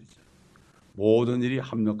구원받은 사람들이죠. 모든 일이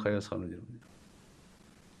합력하여 선을 이룹니다.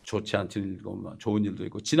 좋지 않은 일도 좋은 일도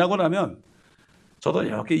있고 지나고 나면 저도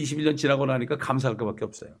이렇게 21년 지나고 나니까 감사할 것밖에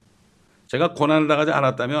없어요. 제가 고난을 당하지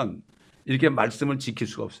않았다면 이렇게 말씀을 지킬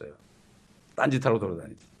수가 없어요. 딴짓하러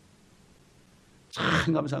돌아다니지.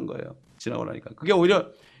 참 감사한 거예요. 지나고 나니까. 그게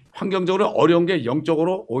오히려 환경적으로 어려운 게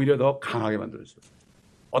영적으로 오히려 더 강하게 만들어줘요.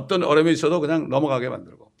 어떤 어려움이 있어도 그냥 넘어가게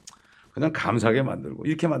만들고 그냥 감사하게 만들고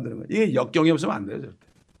이렇게 만드는 거예요. 이게 역경이 없으면 안 돼요. 절대.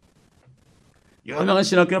 유명한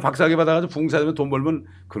신학교 박사학위 받아가지고 봉사하면 돈 벌면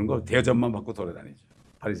그런 거 대접만 받고 돌아다니죠.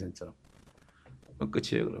 바리새인처럼.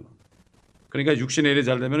 끝이에요. 그러면. 그러니까 육신의 일이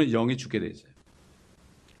잘 되면 영이 죽게 돼 있어요.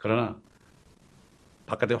 그러나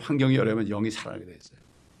바깥에 환경이 어려우면 영이 살아나게 돼 있어요.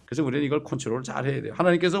 그래서 우리는 이걸 컨트롤을 잘 해야 돼요.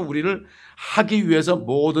 하나님께서 우리를 하기 위해서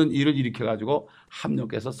모든 일을 일으켜가지고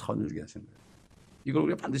합력해서 선을 주게 하시는 거예요. 이걸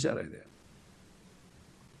우리가 반드시 알아야 돼요.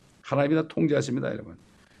 하나님이 다 통제하십니다, 여러분.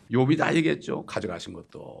 욥이 다 얘기했죠. 가져가신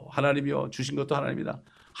것도 하나님이요, 주신 것도 하나님이다.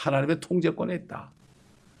 하나님의 통제권에 있다.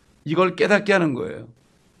 이걸 깨닫게 하는 거예요.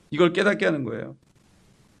 이걸 깨닫게 하는 거예요.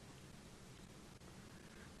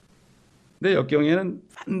 근데 역경에는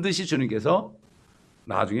반드시 주님께서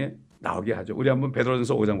나중에 나오게 하죠. 우리 한번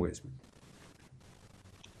베드로전서 5장 보겠습니다.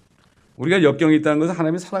 우리가 역경이 있다는 것은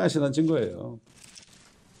하나님이 사랑하시는 증거예요.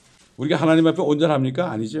 우리가 하나님 앞에 온전합니까?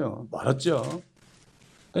 아니죠. 멀었죠.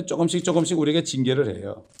 조금씩 우리에게 징계를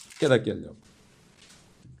해요. 깨닫게 하려고.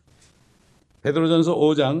 베드로전서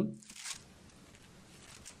 5장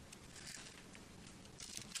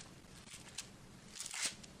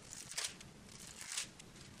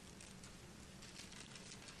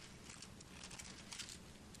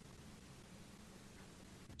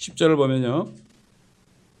 10절을 보면요.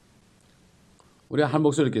 우리 한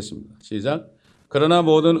목소리 읽겠습니다. 시작. 그러나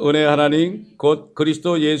모든 은혜의 하나님 곧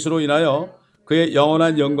그리스도 예수로 인하여 그의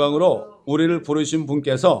영원한 영광으로 우리를 부르신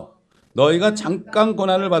분께서 너희가 잠깐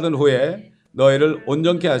고난을 받은 후에 너희를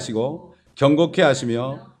온전케 하시고 경고케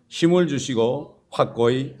하시며 힘을 주시고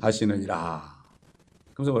확고히 하시느니라.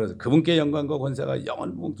 그래서 말해서 그분께 영광과 권세가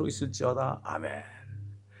영원무궁토록 있을지어다. 아멘.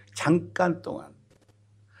 잠깐 동안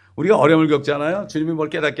우리가 어려움을 겪잖아요. 주님이 뭘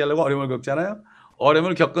깨닫게 하려고 어려움을 겪잖아요.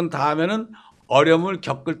 어려움을 겪은 다음에는 어려움을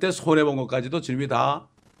겪을 때 손해본 것까지도 주님이 다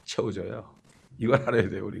채워줘요. 이걸 알아야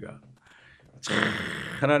돼요. 우리가 참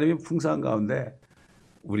하나님이 풍성한 가운데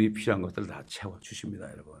우리 필요한 것들을 다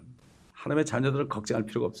채워주십니다. 여러분, 하나님의 자녀들은 걱정할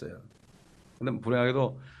필요가 없어요. 근데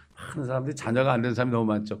불행하게도 많은 사람들이 자녀가 안 된 사람이 너무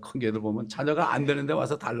많죠. 큰 교회들 보면 자녀가 안 되는데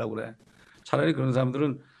와서 달라고 그래. 차라리 그런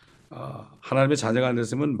사람들은 하나님의 자녀가 안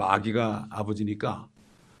됐으면 마귀가 아버지니까,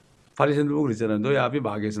 바리새인들 보고 그랬잖아요. 너희 아비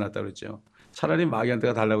마귀에서 났다 그랬죠. 차라리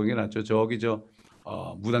마귀한테가 달라고 하는 게 낫죠. 저기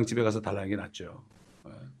무당집에 가서 달라는 게 낫죠.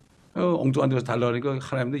 엉뚱한 데서 달라고 하니까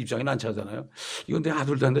하나님도 입장이 난처하잖아요. 이건 내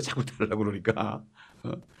아들도 하는데 자꾸 달라고 그러니까.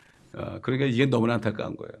 그러니까 이게 너무나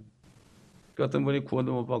안타까운 거예요. 어떤 분이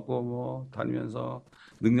구원도 못 받고 뭐 다니면서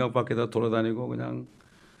능력 밖에다 돌아다니고 그냥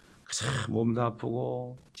몸도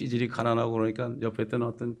아프고 찌질이 가난하고 그러니까 옆에 있던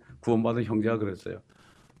어떤 구원받은 형제가 그랬어요.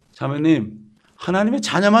 자매님, 하나님의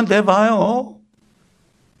자녀만 돼봐요.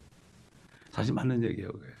 사실 맞는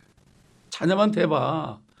얘기예요. 그게. 자녀만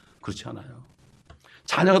돼봐. 그렇지 않아요.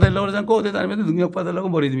 자녀가 되려고 그러지 않고 어디 다니면 능력 받으려고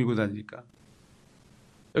머리 들고 다니니까.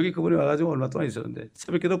 여기 그분이 와가지고 얼마 동안 있었는데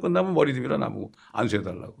새벽기도 끝나면 머리 들이라 나보고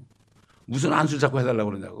안수해달라고. 무슨 안수를 자꾸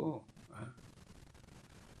해달라고 그러냐고.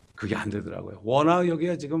 그게 안 되더라고요. 워낙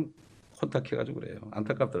여기가 지금 혼탁해가지고 그래요.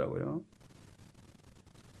 안타깝더라고요.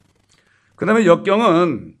 그 다음에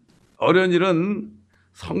역경은, 어려운 일은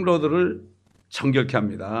성도들을 정결케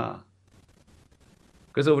합니다.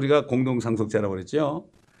 그래서 우리가 공동상속자라고 그랬죠.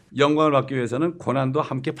 영광을 받기 위해서는 고난도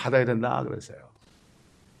함께 받아야 된다 그랬어요.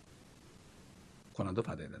 고난도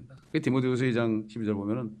받아야 된다. 디모데후서 2장 12절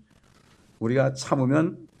보면은 우리가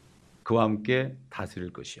참으면 그와 함께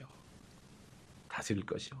다스릴 것이요. 다스릴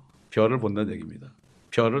것이요. 별을 본다는 얘기입니다.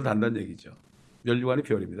 별을 단다는 얘기죠. 멸류관이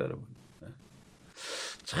별입니다, 여러분.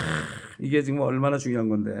 참 이게 지금 얼마나 중요한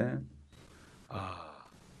건데,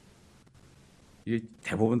 이게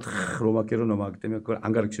대부분 다 로마계로 넘어가기 때문에 그걸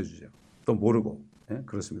안 가르쳐 주죠. 또 모르고.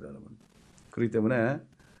 그렇습니다, 여러분. 그렇기 때문에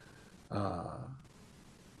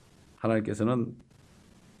하나님께서는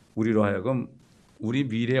우리로 하여금 우리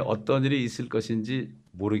미래에 어떤 일이 있을 것인지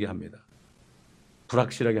모르게 합니다.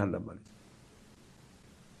 불확실하게 한단 말이죠.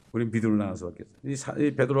 우린 믿음을 나눌 수밖에 없어요.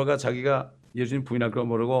 이 베드로가 자기가 예수님 부인할 걸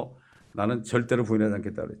모르고 나는 절대로 부인하지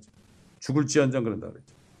않겠다 그랬죠. 죽을지언정 그런다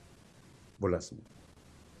그랬죠. 몰랐습니다.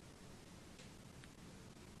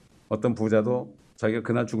 어떤 부자도 자기가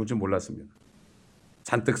그날 죽을 줄 몰랐습니다.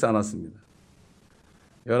 잔뜩 쌓아놨습니다.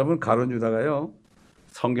 여러분, 가룟 유다가요,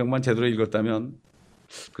 성경만 제대로 읽었다면,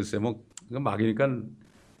 글쎄 뭐 막이니까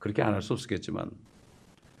그렇게 안 할 수 없었겠지만,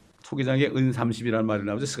 토기장에 은 30이라는 말이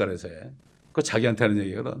나오죠. 스가랴서에. 그거 자기한테 하는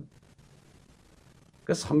얘기거든.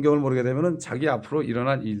 그러니까 성경을 모르게 되면 자기 앞으로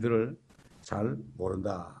일어날 일들을 잘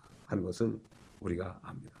모른다 하는 것을 우리가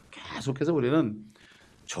압니다. 계속해서 우리는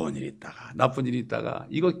좋은 일이 있다가 나쁜 일이 있다가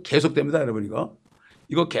이거 계속됩니다, 여러분.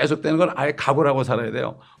 이거 계속되는 걸 아예 각오하고 살아야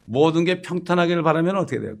돼요. 모든 게 평탄하기를 바라면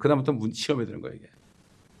어떻게 돼요? 그다음부터 시험에 드는 거예요. 이게.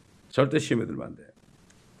 절대 시험에 들면 안 돼요.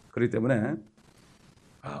 그렇기 때문에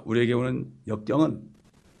우리에게 오는 역경은,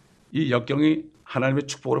 이 역경이 하나님의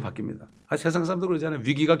축복으로 바뀝니다. 세상 사람도 그러잖아요.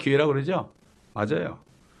 위기가 기회라고 그러죠. 맞아요.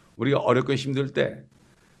 우리가 어렵고 힘들 때,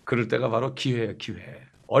 그럴 때가 바로 기회예요. 기회.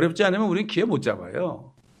 어렵지 않으면 우리는 기회 못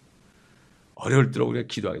잡아요. 어려울 때로 우리가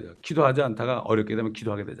기도하게 돼요. 기도하지 않다가 어렵게 되면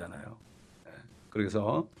기도하게 되잖아요.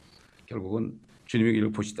 그래서 결국은 주님의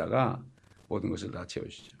길을 보시다가 모든 것을 다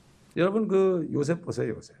채우시죠. 여러분, 그 요셉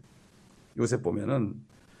보세요. 요셉 보면은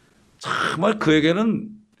정말 그에게는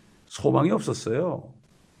소망이 없었어요.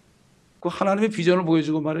 그 하나님의 비전을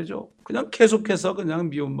보여주고 말이죠. 그냥 계속해서 그냥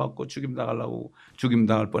미움받고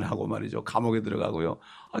죽임당할 뻔하고 말이죠. 감옥에 들어가고요.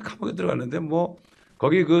 감옥에 들어갔는데 뭐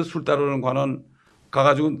거기 그 술 따르는 관원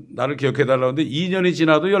가가지고 나를 기억해달라고 하는데 2년이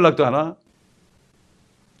지나도 연락도 안 와.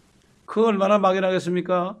 그 얼마나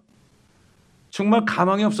막연하겠습니까? 정말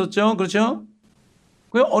가망이 없었죠. 그렇죠?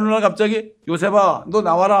 그 어느 날 갑자기 요셉아 너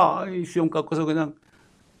나와라. 휘용 깎고서 그냥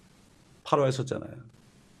파로에 섰잖아요.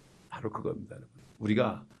 바로 그겁니다.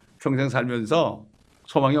 우리가 평생 살면서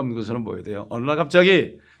소망이 없는 것처럼 보여야 돼요. 어느 날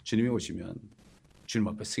갑자기 주님이 오시면 주님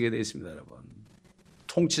앞에 서게 되어 있습니다, 여러분.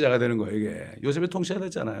 통치자가 되는 거예요, 이게. 요셉이 통치자가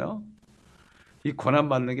됐잖아요. 이 고난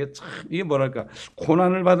받는 게 참, 이게 뭐랄까.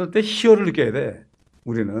 고난을 받을 때 희열을 느껴야 돼.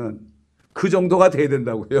 우리는. 그 정도가 돼야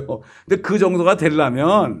된다고요. 근데 그 정도가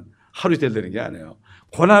되려면 하루 이틀 되는 게 아니에요.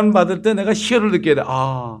 고난 받을 때 내가 희열을 느껴야 돼.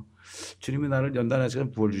 주님이 나를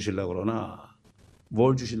연단하시면 뭘 주시려고 그러나.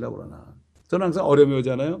 뭘 주시려고 그러나. 저는 항상 어려움이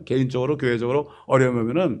오잖아요. 개인적으로, 교회적으로 어려움이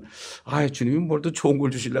오면은, 주님이 뭘 또 좋은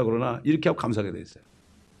걸 주시려고 그러나. 이렇게 하고 감사하게 돼 있어요.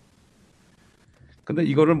 근데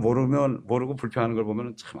이거를 모르고 불평하는 걸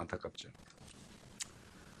보면 참 안타깝죠.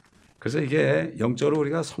 그래서 이게 영적으로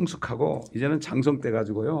우리가 성숙하고 이제는 장성돼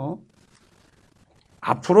가지고요.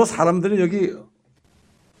 앞으로 사람들이 여기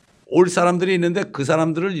올 사람들이 있는데 그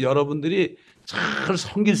사람들을 여러분들이 잘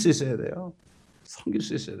섬길 수 있어야 돼요. 섬길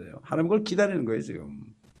수 있어야 돼요. 하나님 그걸 기다리는 거예요, 지금.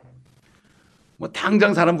 뭐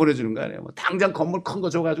당장 사람 보내주는 거 아니에요. 뭐 당장 건물 큰 거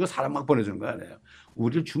줘가지고 사람 막 보내주는 거 아니에요.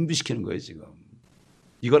 우리를 준비시키는 거예요, 지금.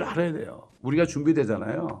 이걸 알아야 돼요. 우리가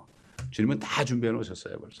준비되잖아요. 주님은 다 준비해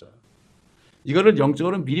놓으셨어요, 벌써. 이거를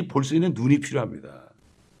영적으로 미리 볼 수 있는 눈이 필요합니다.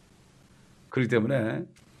 그렇기 때문에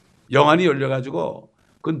영안이 열려가지고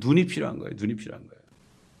그 눈이 필요한 거예요. 눈이 필요한 거예요.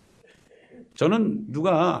 저는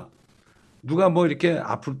누가 뭐 이렇게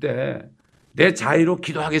아플 때 내 자의로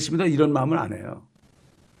기도하겠습니다 이런 마음을 안 해요.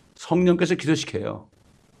 성령께서 기도시켜요.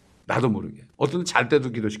 나도 모르게. 어떤 잘 때도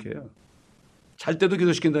기도시켜요. 잘 때도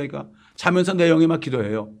기도시킨다니까. 자면서 내 영이 막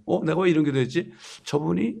기도해요. 내가 왜 이런 기도했지?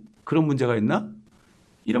 저분이 그런 문제가 있나?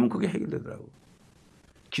 이러면 그게 해결되더라고.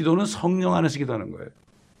 기도는 성령 안에서 기도하는 거예요.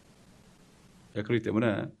 그렇기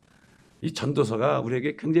때문에 이 전도서가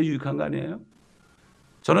우리에게 굉장히 유익한 거 아니에요?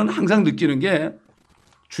 저는 항상 느끼는 게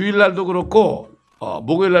주일날도 그렇고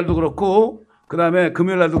목요일날도 그렇고 그다음에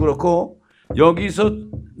금요일날도 그렇고 여기서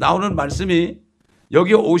나오는 말씀이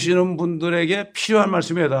여기 오시는 분들에게 필요한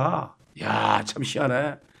말씀이다. 야, 참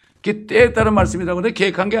희한해. 그게 때에 따른 말씀이라고 근데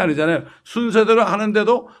계획한 게 아니잖아요. 순서대로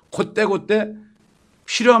하는데도 그때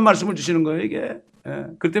필요한 말씀을 주시는 거예요, 이게.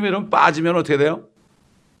 그렇기 때문에 여러분 빠지면 어떻게 돼요?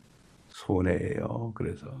 손해예요.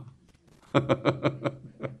 그래서.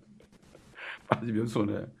 빠지면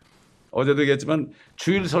손해. 어제도 얘기했지만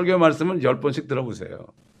주일 설교 말씀은 10번씩 들어보세요.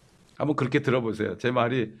 한번 그렇게 들어보세요. 제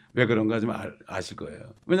말이 왜 그런가 좀 아실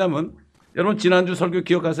거예요. 왜냐하면 여러분 지난주 설교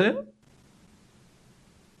기억하세요?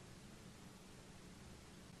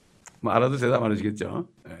 뭐 알아도 대답 안 하시겠죠?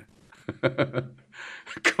 네.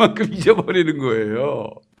 그만큼 잊어버리는 거예요.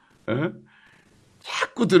 네?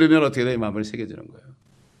 자꾸 들으면 어떻게 돼? 마음을 새겨지는 거예요.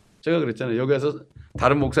 제가 그랬잖아요. 여기에서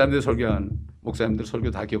다른 목사님들 설교한 목사님들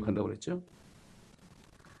설교 다 기억한다고 그랬죠?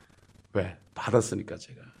 왜? 받았으니까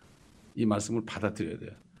제가. 이 말씀을 받아들여야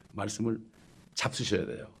돼요. 말씀을 잡수셔야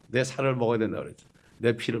돼요. 내 살을 먹어야 된다고 그랬죠.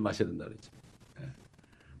 내 피를 마셔야 된다고 그랬죠.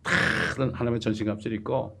 다 하나님의 전신갑주를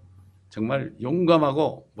입고 정말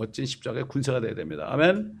용감하고 멋진 십자가의 군사가 되어야 됩니다.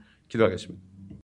 아멘. 기도하겠습니다.